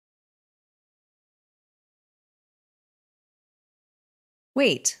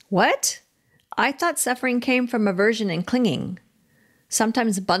Wait, what? I thought suffering came from aversion and clinging,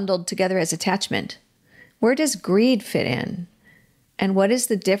 sometimes bundled together as attachment. Where does greed fit in? And what is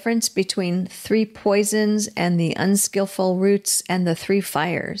the difference between 3 poisons and the unskillful roots and the 3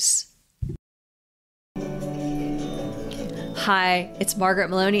 fires? Hi, it's Margaret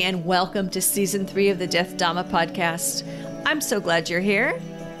Maloney, and welcome to Season 3 of the Death Dhamma Podcast. I'm so glad you're here,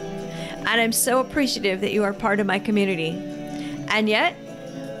 and I'm so appreciative that you are part of my community. And yet,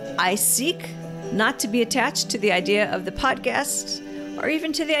 I seek not to be attached to the idea of the podcast or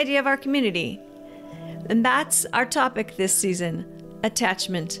even to the idea of our community. And that's our topic this season: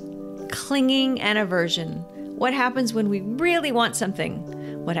 attachment, clinging, and aversion. What happens when we really want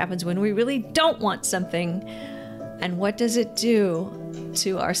something? What happens when we really don't want something? And what does it do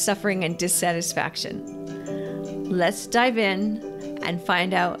to our suffering and dissatisfaction? Let's dive in and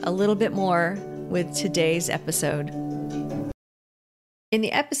find out a little bit more with today's episode. In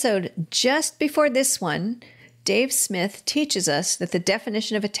the episode just before this one, Dave Smith teaches us that the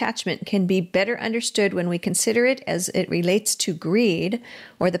definition of attachment can be better understood when we consider it as it relates to greed,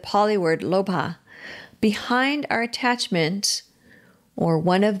 or the Pali word lobha. Behind our attachment, or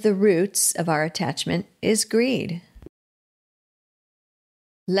one of the roots of our attachment, is greed.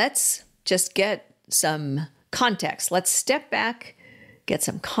 Let's just get some context. Let's step back, get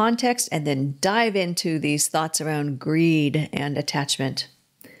some context, and then dive into these thoughts around greed and attachment.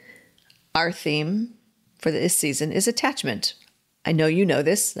 Our theme for this season is attachment. I know you know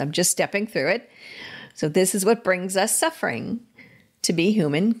this. I'm just stepping through it. So this is what brings us suffering. To be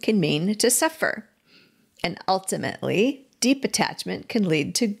human can mean to suffer. And ultimately, deep attachment can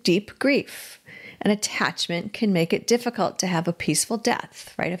lead to deep grief. And attachment can make it difficult to have a peaceful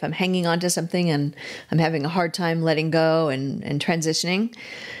death, right? If I'm hanging on to something and I'm having a hard time letting go and transitioning.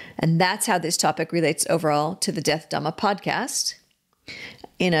 And that's how this topic relates overall to the Death Dhamma Podcast.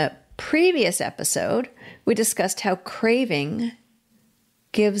 In a previous episode, we discussed how craving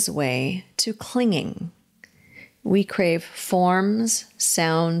gives way to clinging. We crave forms,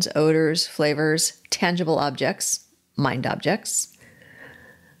 sounds, odors, flavors, tangible objects, mind objects.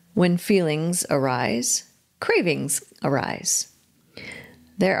 When feelings arise, cravings arise.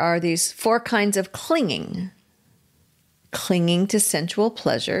 There are these 4 kinds of clinging: clinging to sensual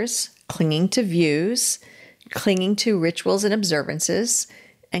pleasures, clinging to views, clinging to rituals and observances,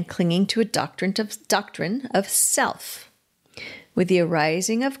 and clinging to a doctrine of self. With the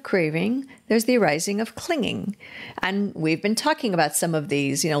arising of craving, there's the arising of clinging. And we've been talking about some of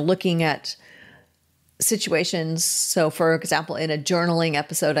these, looking at situations. So for example, in a journaling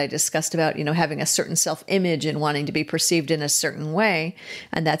episode, I discussed about, having a certain self-image and wanting to be perceived in a certain way.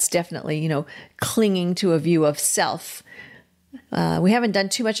 And that's definitely, clinging to a view of self. We haven't done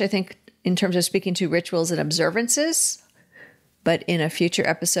too much, I think, in terms of speaking to rituals and observances. But in a future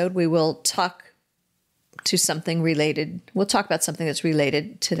episode, we will talk to something related. We'll talk about something that's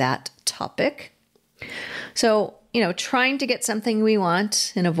related to that topic. So, trying to get something we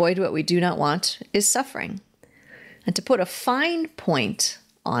want and avoid what we do not want is suffering. And to put a fine point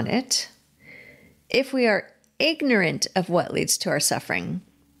on it, if we are ignorant of what leads to our suffering,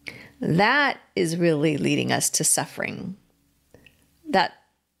 that is really leading us to suffering. That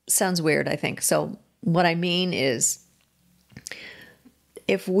sounds weird, I think. So what I mean is,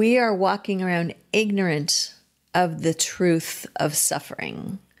 if we are walking around ignorant of the truth of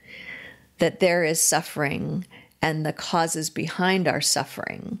suffering, that there is suffering and the causes behind our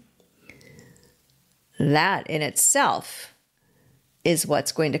suffering, that in itself is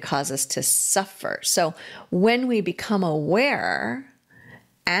what's going to cause us to suffer. So when we become aware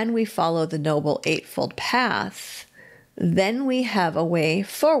and we follow the Noble Eightfold Path, then we have a way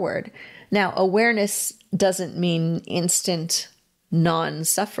forward. Now, awareness doesn't mean instant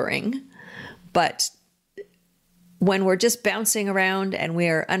non-suffering, but when we're just bouncing around and we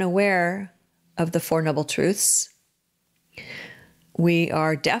are unaware of the 4 Noble Truths, we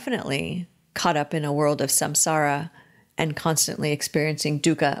are definitely caught up in a world of samsara and constantly experiencing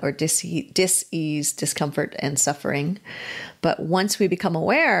dukkha, or dis-ease, discomfort, and suffering. But once we become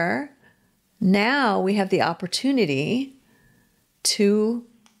aware, now we have the opportunity to,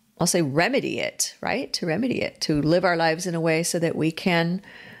 I'll say, remedy it, right? To remedy it, to live our lives in a way so that we can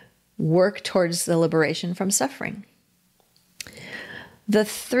work towards the liberation from suffering. The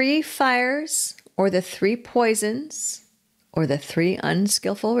 3 fires, or the 3 poisons, or the 3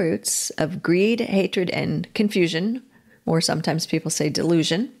 unskillful roots of greed, hatred, and confusion, or sometimes people say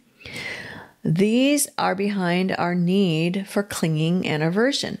delusion, these are behind our need for clinging and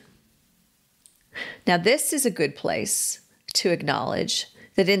aversion. Now, this is a good place to acknowledge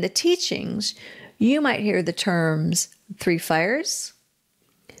that in the teachings, you might hear the terms 3 fires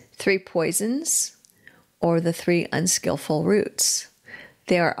three poisons, or the three unskillful roots.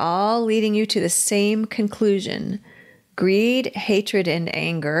 They are all leading you to the same conclusion: greed, hatred, and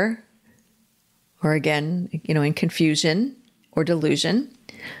anger, or again, in confusion or delusion.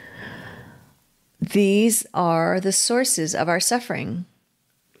 These are the sources of our suffering.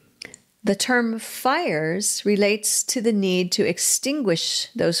 The term fires relates to the need to extinguish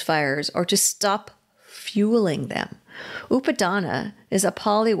those fires or to stop fueling them. Upadana is a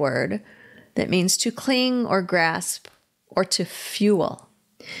Pali word that means to cling or grasp or to fuel.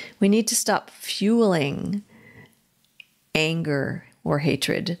 We need to stop fueling anger or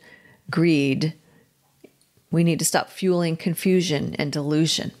hatred, greed. We need to stop fueling confusion and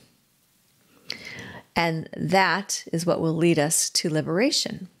delusion. And that is what will lead us to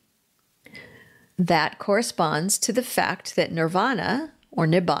liberation. That corresponds to the fact that nirvana or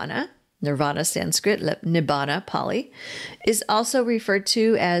nibbana, nirvana Sanskrit, nibbana Pali, is also referred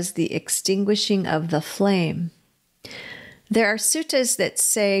to as the extinguishing of the flame. There are suttas that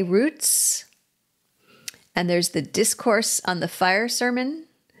say roots, and there's the Discourse on the Fire sermon,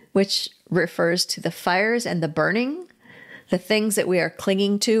 which refers to the fires and the burning. The things that we are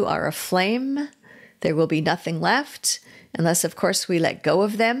clinging to are a flame. There will be nothing left unless, of course, we let go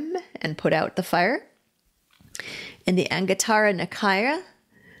of them and put out the fire. In the Anguttara Nikaya,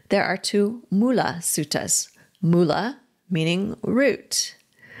 there are two Mula suttas. Mula meaning root.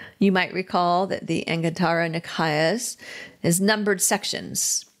 You might recall that the Anguttara Nikayas is numbered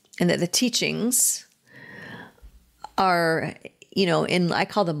sections, and that the teachings are, I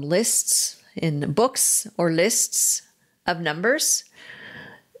call them lists, in books or lists of numbers.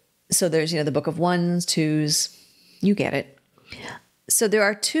 So there's, the book of ones, twos, you get it. So there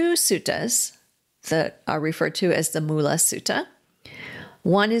are two suttas that are referred to as the Mula Sutta.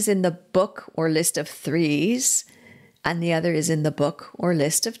 One is in the book or list of threes, and the other is in the book or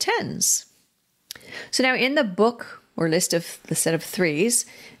list of tens. So now in the book or list of the set of threes,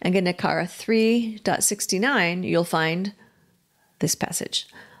 Anguttara 3.69, you'll find this passage.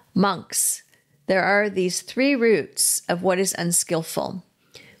 Monks, there are these three roots of what is unskillful.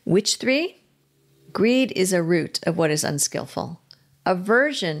 Which three? Greed is a root of what is unskillful.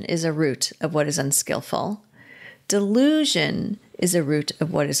 Aversion is a root of what is unskillful. Delusion is a root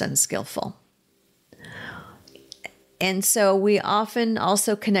of what is unskillful. And so we often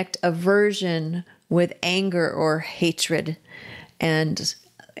also connect aversion with anger or hatred. And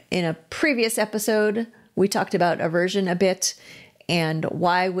in a previous episode, we talked about aversion a bit. And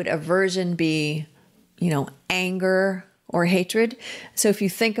why would aversion be, anger or hatred? So if you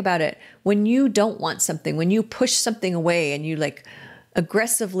think about it, when you don't want something, when you push something away and you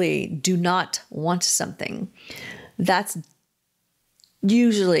aggressively do not want something, that's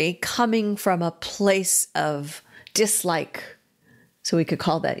usually coming from a place of dislike. So we could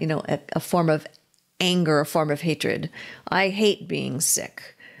call that, a form of anger, a form of hatred. I hate being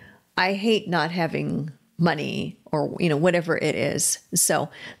sick. I hate not having money, or, whatever it is. So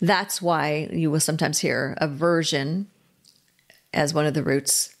that's why you will sometimes hear aversion as one of the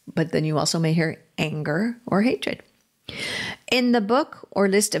roots, but then you also may hear anger or hatred. In the book or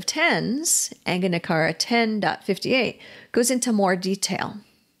list of tens, Anguttara 10.58 goes into more detail.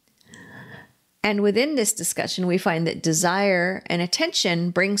 And within this discussion, we find that desire and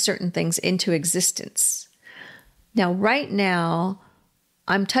attention bring certain things into existence. Now, right now,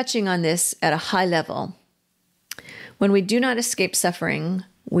 I'm touching on this at a high level. When we do not escape suffering,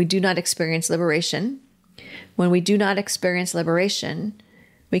 we do not experience liberation. When we do not experience liberation,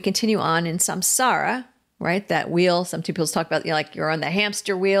 we continue on in samsara, right? That wheel. Some people talk about, you're on the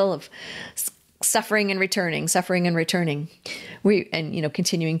hamster wheel of suffering and returning.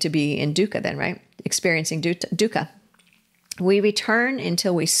 Continuing to be in dukkha then, right? Experiencing dukkha. We return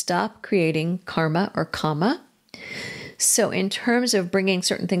until we stop creating karma or kama. So in terms of bringing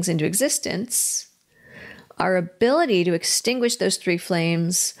certain things into existence, our ability to extinguish those three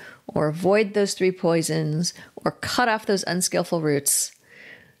flames or avoid those three poisons or cut off those unskillful roots,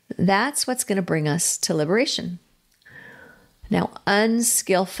 that's what's going to bring us to liberation. Now,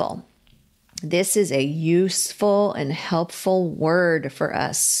 unskillful. This is a useful and helpful word for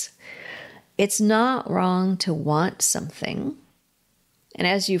us. It's not wrong to want something. And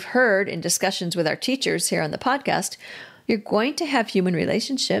as you've heard in discussions with our teachers here on the podcast, you're going to have human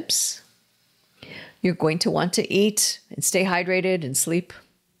relationships. You're going to want to eat and stay hydrated and sleep.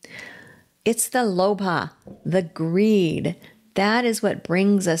 It's the lobha, the greed. That is what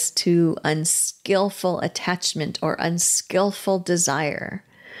brings us to unskillful attachment or unskillful desire.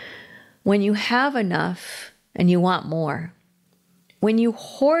 When you have enough and you want more, when you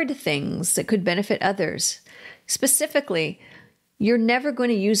hoard things that could benefit others, specifically, You're never going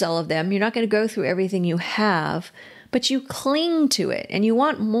to use all of them. You're not going to go through everything you have, but you cling to it and you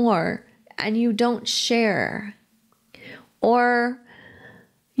want more and you don't share. Or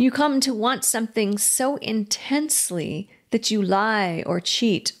you come to want something so intensely that you lie or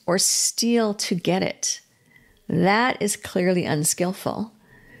cheat or steal to get it. That is clearly unskillful,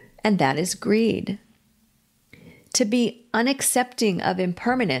 and that is greed. To be unaccepting of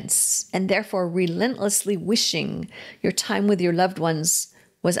impermanence and therefore relentlessly wishing your time with your loved ones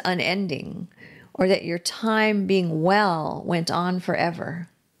was unending, or that your time being well went on forever.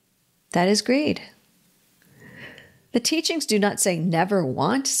 That is greed. The teachings do not say never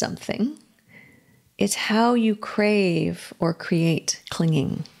want something. It's how you crave or create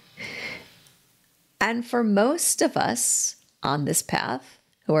clinging. And for most of us on this path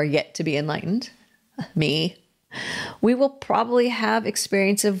who are yet to be enlightened, me, we will probably have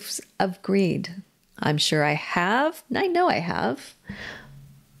experiences of greed. I'm sure I have. I know I have.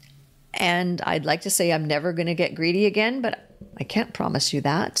 And I'd like to say I'm never going to get greedy again, but I can't promise you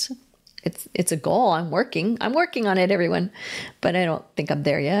that. It's a goal. I'm working on it, everyone, but I don't think I'm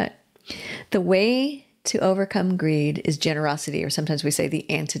there yet. The way to overcome greed is generosity, or sometimes we say the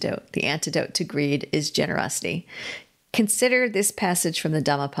antidote. The antidote to greed is generosity. Consider this passage from the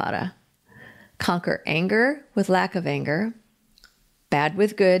Dhammapada. Conquer anger with lack of anger, bad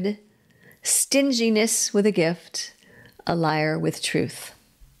with good, stinginess with a gift, a liar with truth.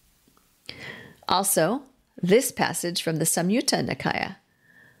 Also, this passage from the Samyutta Nikaya.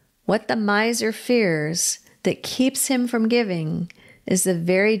 What the miser fears that keeps him from giving is the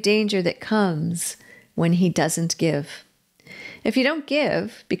very danger that comes when he doesn't give. If you don't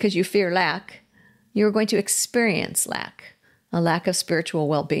give because you fear lack, you're going to experience lack, a lack of spiritual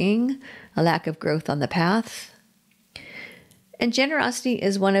well-being, a lack of growth on the path. And generosity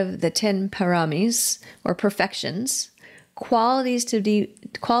is one of the 10 paramis, or perfections, qualities to be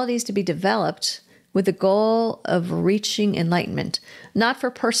developed with the goal of reaching enlightenment, not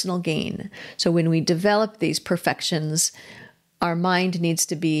for personal gain. So when we develop these perfections, our mind needs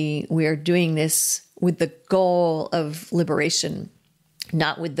to be, we are doing this with the goal of liberation,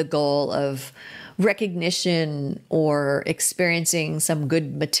 not with the goal of recognition or experiencing some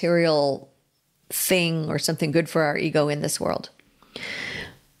good material thing or something good for our ego in this world.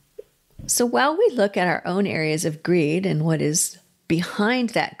 So while we look at our own areas of greed and what is behind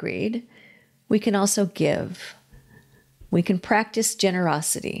that greed, we can also give. We can practice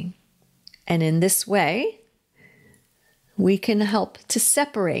generosity. And in this way, we can help to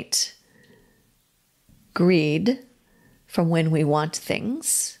separate greed from when we want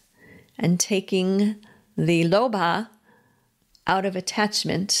things and taking the lobha out of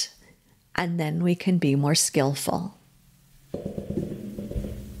attachment, and then we can be more skillful.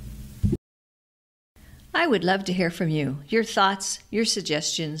 I would love to hear from you, your thoughts, your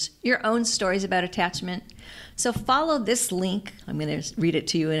suggestions, your own stories about attachment. So follow this link, I'm going to read it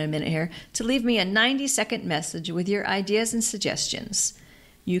to you in a minute here, to leave me a 90-second message with your ideas and suggestions.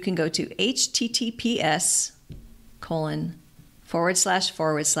 You can go to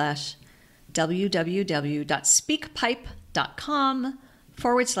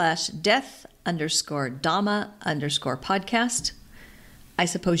I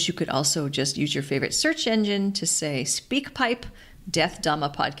suppose you could also just use your favorite search engine to say SpeakPipe Death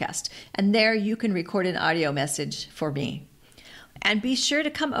Dhamma Podcast. And there you can record an audio message for me. And be sure to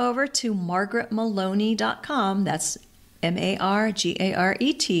come over to margaretmaloney.com. That's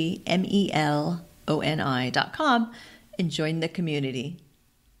MargaretMeloni.com and join the community.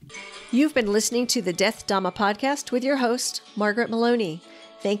 You've been listening to the Death Dhamma Podcast with your host, Margaret Maloney.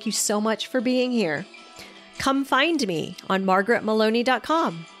 Thank you so much for being here. Come find me on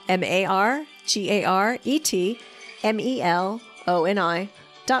margaretmaloney.com,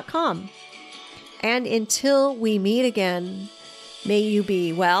 margaretmeloni.com. And until we meet again, may you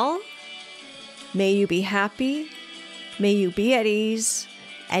be well, may you be happy, may you be at ease,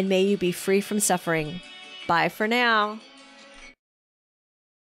 and may you be free from suffering. Bye for now.